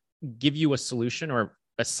might give you a solution or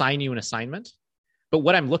assign you an assignment, but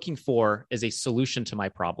what I'm looking for is a solution to my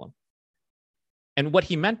problem. And what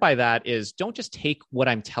he meant by that is, don't just take what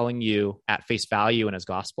I'm telling you at face value and as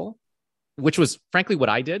gospel, which was frankly what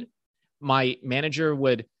I did. My manager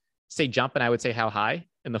would say jump, and I would say how high,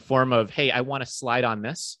 in the form of, hey, I want to slide on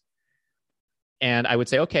this. And I would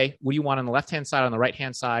say, okay, what do you want on the left-hand side, on the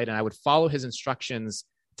right-hand side? And I would follow his instructions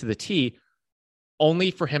to the T,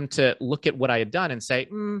 only for him to look at what I had done and say,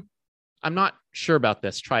 I'm not sure about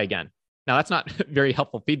this. Try again. Now, that's not very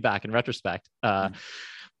helpful feedback in retrospect.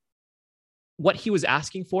 What he was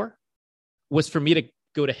asking for was for me to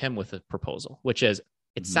go to him with a proposal, which is,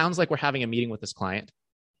 it sounds like we're having a meeting with this client.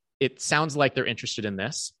 It sounds like they're interested in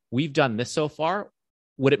this. We've done this so far.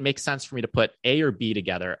 Would it make sense for me to put A or B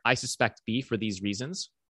together? I suspect B for these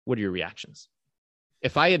reasons. What are your reactions?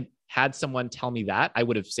 If I had someone tell me that, I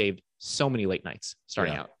would have saved so many late nights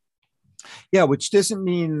starting out. Yeah, which doesn't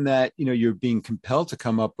mean that you're being compelled to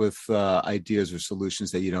come up with ideas or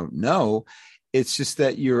solutions that you don't know. It's just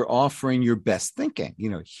that you're offering your best thinking.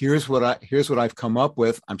 Here's what I've come up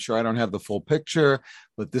with. I'm sure I don't have the full picture,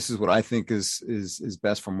 but this is what I think is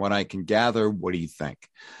best from what I can gather. What do you think?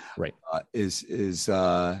 Right. Is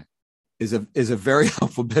a very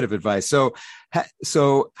helpful bit of advice.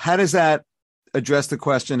 So how does that address the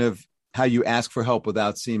question of how you ask for help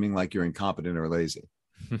without seeming like you're incompetent or lazy?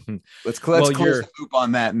 Let's close the loop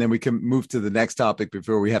on that, and then we can move to the next topic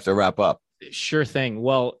before we have to wrap up. Sure thing.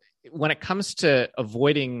 Well, when it comes to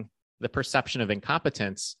avoiding the perception of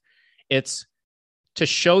incompetence, it's to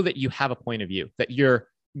show that you have a point of view, that you're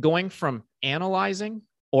going from analyzing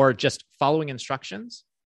or just following instructions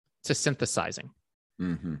to synthesizing,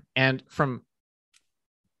 and from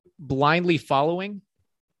blindly following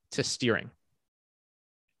to steering.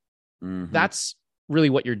 That's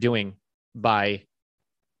really what you're doing by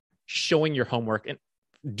showing your homework and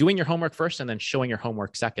doing your homework first and then showing your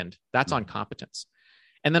homework second. That's on competence.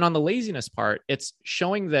 And then on the laziness part, it's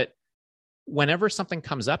showing that whenever something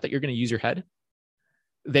comes up that you're going to use your head,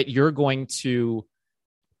 that you're going to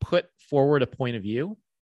put forward a point of view,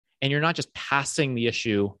 and you're not just passing the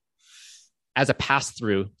issue as a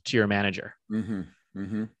pass-through to your manager.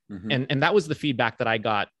 And that was the feedback that I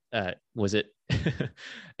got, was it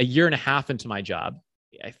a year and a half into my job?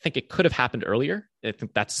 I think it could have happened earlier. I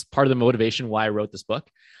think that's part of the motivation why I wrote this book,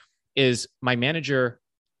 is my manager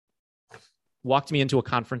walked me into a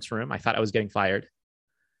conference room. I thought I was getting fired.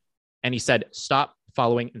 And he said, stop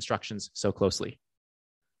following instructions so closely.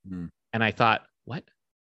 And I thought, what?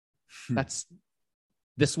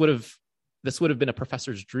 This would have been a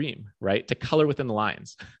professor's dream, right? To color within the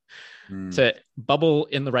lines, to bubble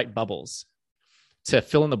in the right bubbles, to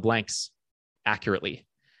fill in the blanks accurately.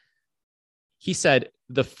 He said,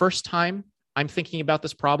 the first time I'm thinking about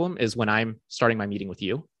this problem is when I'm starting my meeting with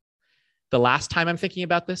you. The last time I'm thinking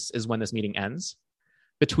about this is when this meeting ends.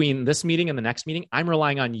 Between this meeting and the next meeting, I'm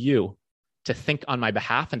relying on you to think on my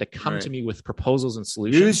behalf and to come to me with proposals and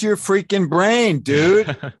solutions. Use your freaking brain,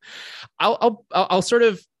 dude. I'll sort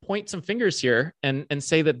of point some fingers here and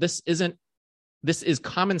say that this is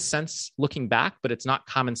common sense looking back, but it's not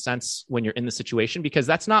common sense when you're in the situation, because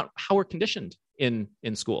that's not how we're conditioned in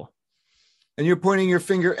school. And you're pointing your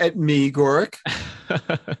finger at me, Gorick.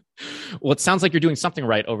 Well, it sounds like you're doing something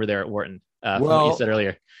right over there at Wharton, from what you said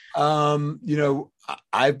earlier.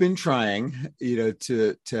 I've been trying,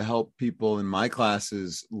 to help people in my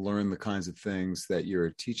classes learn the kinds of things that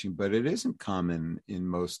you're teaching, but it isn't common in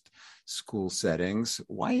most school settings.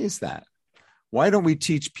 Why is that? Why don't we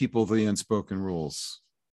teach people the unspoken rules?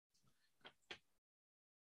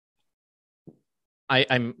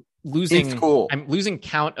 I'm losing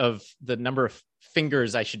count of the number of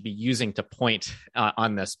fingers I should be using to point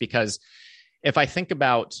on this, because if I think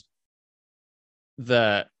about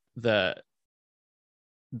the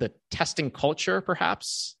testing culture,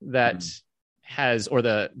 perhaps that has, or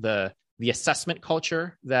the assessment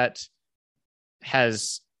culture that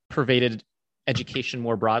has pervaded education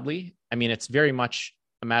more broadly. I mean, it's very much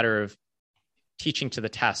a matter of teaching to the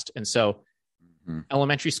test. And so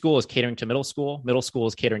elementary school is catering to middle school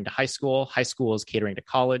is catering to high school is catering to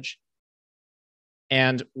college.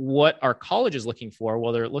 And what are colleges looking for?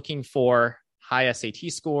 Well, they're looking for high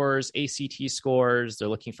SAT scores, ACT scores. They're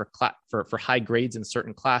looking for high grades in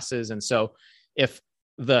certain classes. And so if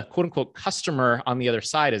the quote unquote customer on the other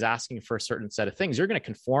side is asking for a certain set of things, you're going to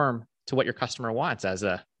conform to what your customer wants as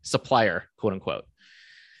a supplier, quote unquote.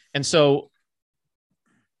 And so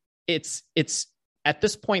it's at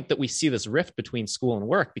this point that we see this rift between school and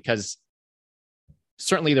work, because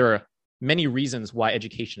certainly there are many reasons why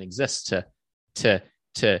education exists to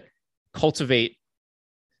cultivate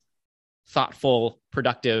thoughtful,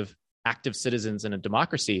 productive, active citizens in a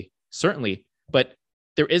democracy, certainly. But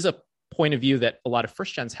there is a point of view that a lot of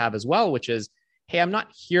first gens have as well, which is, hey, I'm not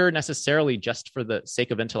here necessarily just for the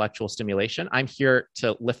sake of intellectual stimulation. I'm here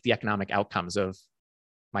to lift the economic outcomes of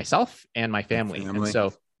myself and my family.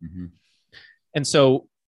 And so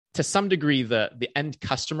to some degree, the end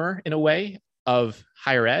customer, in a way, of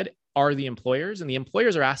higher ed are the employers, and the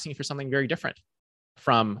employers are asking for something very different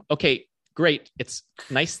from, okay, great, it's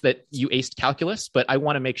nice that you aced calculus, but I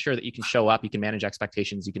want to make sure that you can show up, you can manage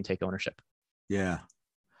expectations, you can take ownership. Yeah,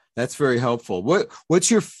 that's very helpful. What's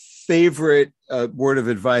your favorite word of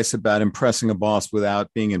advice about impressing a boss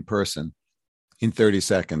without being in person in 30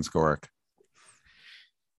 seconds, Gorick?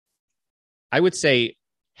 I would say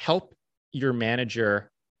help your manager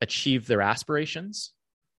achieve their aspirations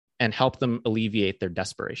and help them alleviate their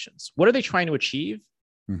desperations. What are they trying to achieve?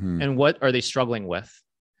 And what are they struggling with?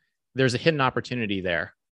 There's a hidden opportunity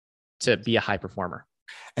there to be a high performer.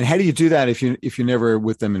 And how do you do that if you're never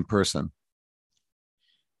with them in person?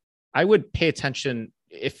 I would pay attention.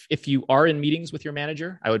 If you are in meetings with your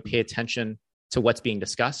manager, I would pay attention to what's being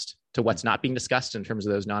discussed, to what's not being discussed in terms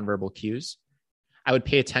of those nonverbal cues. I would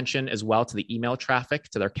pay attention as well to the email traffic,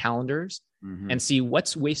 to their calendars, and see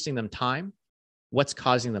what's wasting them time, what's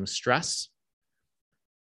causing them stress,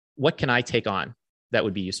 what can I take on that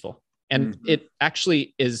would be useful. And it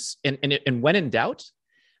actually is, and when in doubt,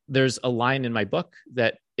 there's a line in my book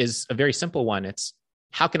that is a very simple one. It's,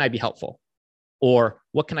 how can I be helpful? Or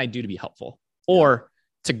what can I do to be helpful? Or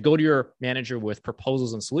to go to your manager with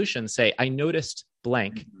proposals and solutions, say, I noticed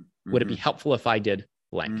blank. Would it be helpful if I did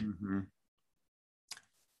blank?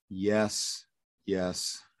 Yes.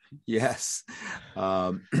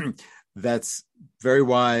 That's very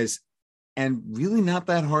wise. And really not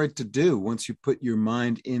that hard to do once you put your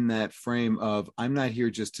mind in that frame of, I'm not here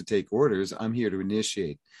just to take orders. I'm here to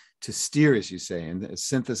initiate, to steer, as you say, and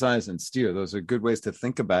synthesize and steer. Those are good ways to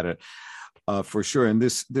think about it, for sure. And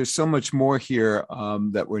there's so much more here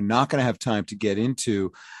that we're not going to have time to get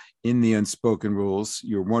into in the Unspoken Rules,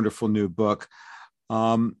 your wonderful new book.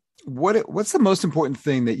 What's the most important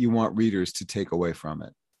thing that you want readers to take away from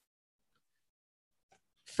it?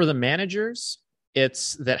 For the managers,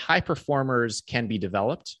 it's that high performers can be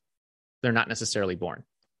developed. They're not necessarily born.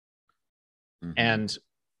 And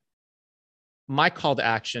my call to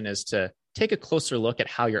action is to take a closer look at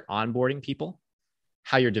how you're onboarding people,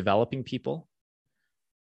 how you're developing people,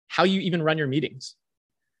 how you even run your meetings.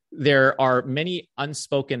 There are many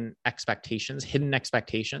unspoken expectations, hidden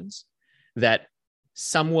expectations that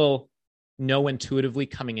some will know intuitively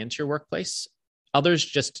coming into your workplace. Others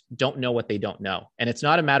just don't know what they don't know. And it's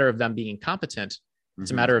not a matter of them being incompetent.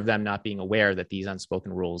 It's a matter of them not being aware that these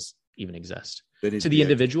unspoken rules even exist. To the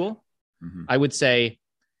individual, I would say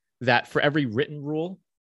that for every written rule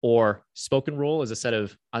or spoken rule is a set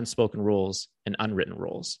of unspoken rules and unwritten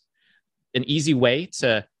rules. An easy way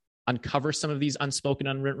to uncover some of these unspoken,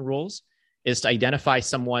 unwritten rules is to identify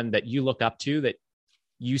someone that you look up to, that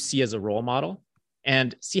you see as a role model,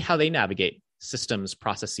 and see how they navigate systems,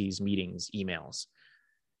 processes, meetings, emails.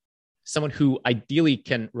 Someone who ideally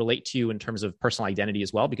can relate to you in terms of personal identity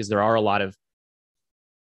as well, because there are a lot of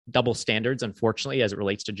double standards, unfortunately, as it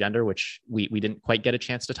relates to gender, which we didn't quite get a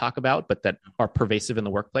chance to talk about, but that are pervasive in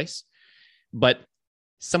the workplace. But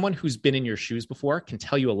someone who's been in your shoes before can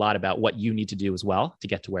tell you a lot about what you need to do as well to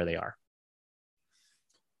get to where they are.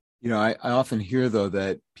 I often hear, though,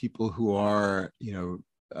 that people who are, in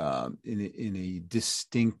a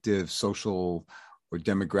distinctive social or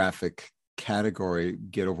demographic category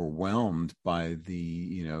get overwhelmed by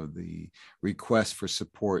the request for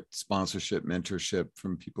support, sponsorship, mentorship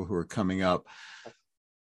from people who are coming up.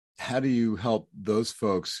 How do you help those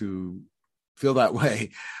folks who feel that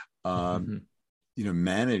way,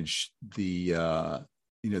 manage the,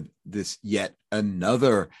 this yet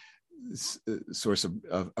another source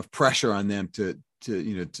of pressure on them to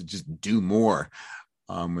just do more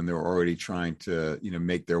when they're already trying to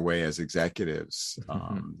make their way as executives?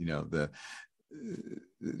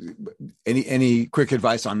 Any quick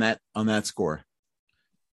advice on that score?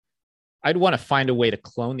 I'd want to find a way to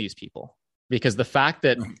clone these people, because the fact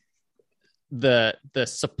that the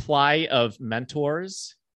supply of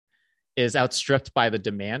mentors is outstripped by the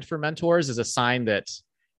demand for mentors is a sign that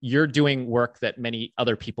you're doing work that many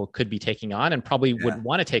other people could be taking on and probably would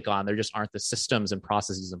want to take on. There just aren't the systems and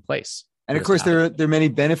processes in place. And of course, there are many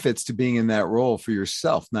benefits to being in that role for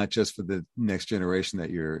yourself, not just for the next generation that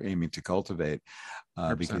you're aiming to cultivate,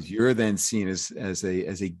 because you're then seen as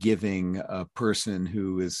a giving person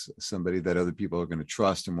who is somebody that other people are going to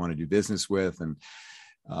trust and want to do business with, and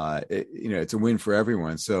it's a win for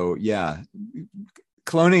everyone. So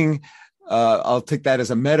cloning. I'll take that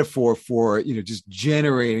as a metaphor for just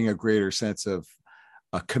generating a greater sense of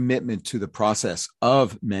a commitment to the process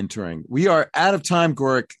of mentoring. We are out of time,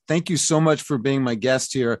 Gorick. Thank you so much for being my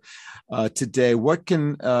guest here today. What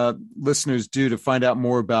can listeners do to find out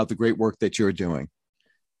more about the great work that you're doing?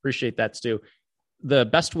 Appreciate that, Stu. The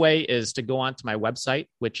best way is to go on to my website,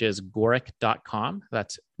 which is gorick.com.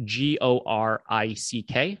 That's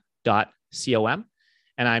GORICK.com.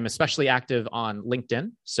 And I'm especially active on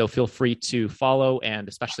LinkedIn, so feel free to follow and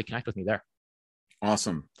especially connect with me there.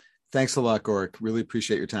 Awesome. Thanks a lot, Gorick. Really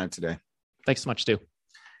appreciate your time today. Thanks so much, Stu.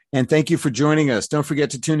 And thank you for joining us. Don't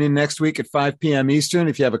forget to tune in next week at 5 p.m. Eastern.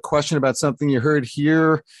 If you have a question about something you heard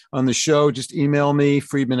here on the show, just email me,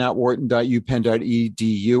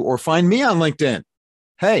 friedman@wharton.upenn.edu, or find me on LinkedIn.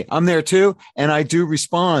 Hey, I'm there too, and I do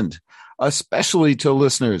respond, especially to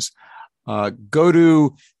listeners. Go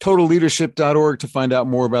to totalleadership.org to find out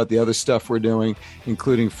more about the other stuff we're doing,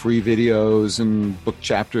 including free videos and book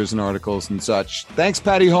chapters and articles and such. Thanks,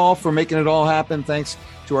 Patty Hall, for making it all happen. Thanks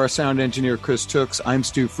to our sound engineer, Chris Tooks. I'm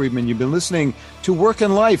Stu Friedman. You've been listening to Work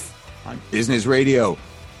and Life on Business Radio,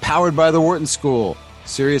 powered by the Wharton School,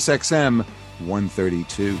 Sirius XM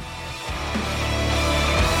 132.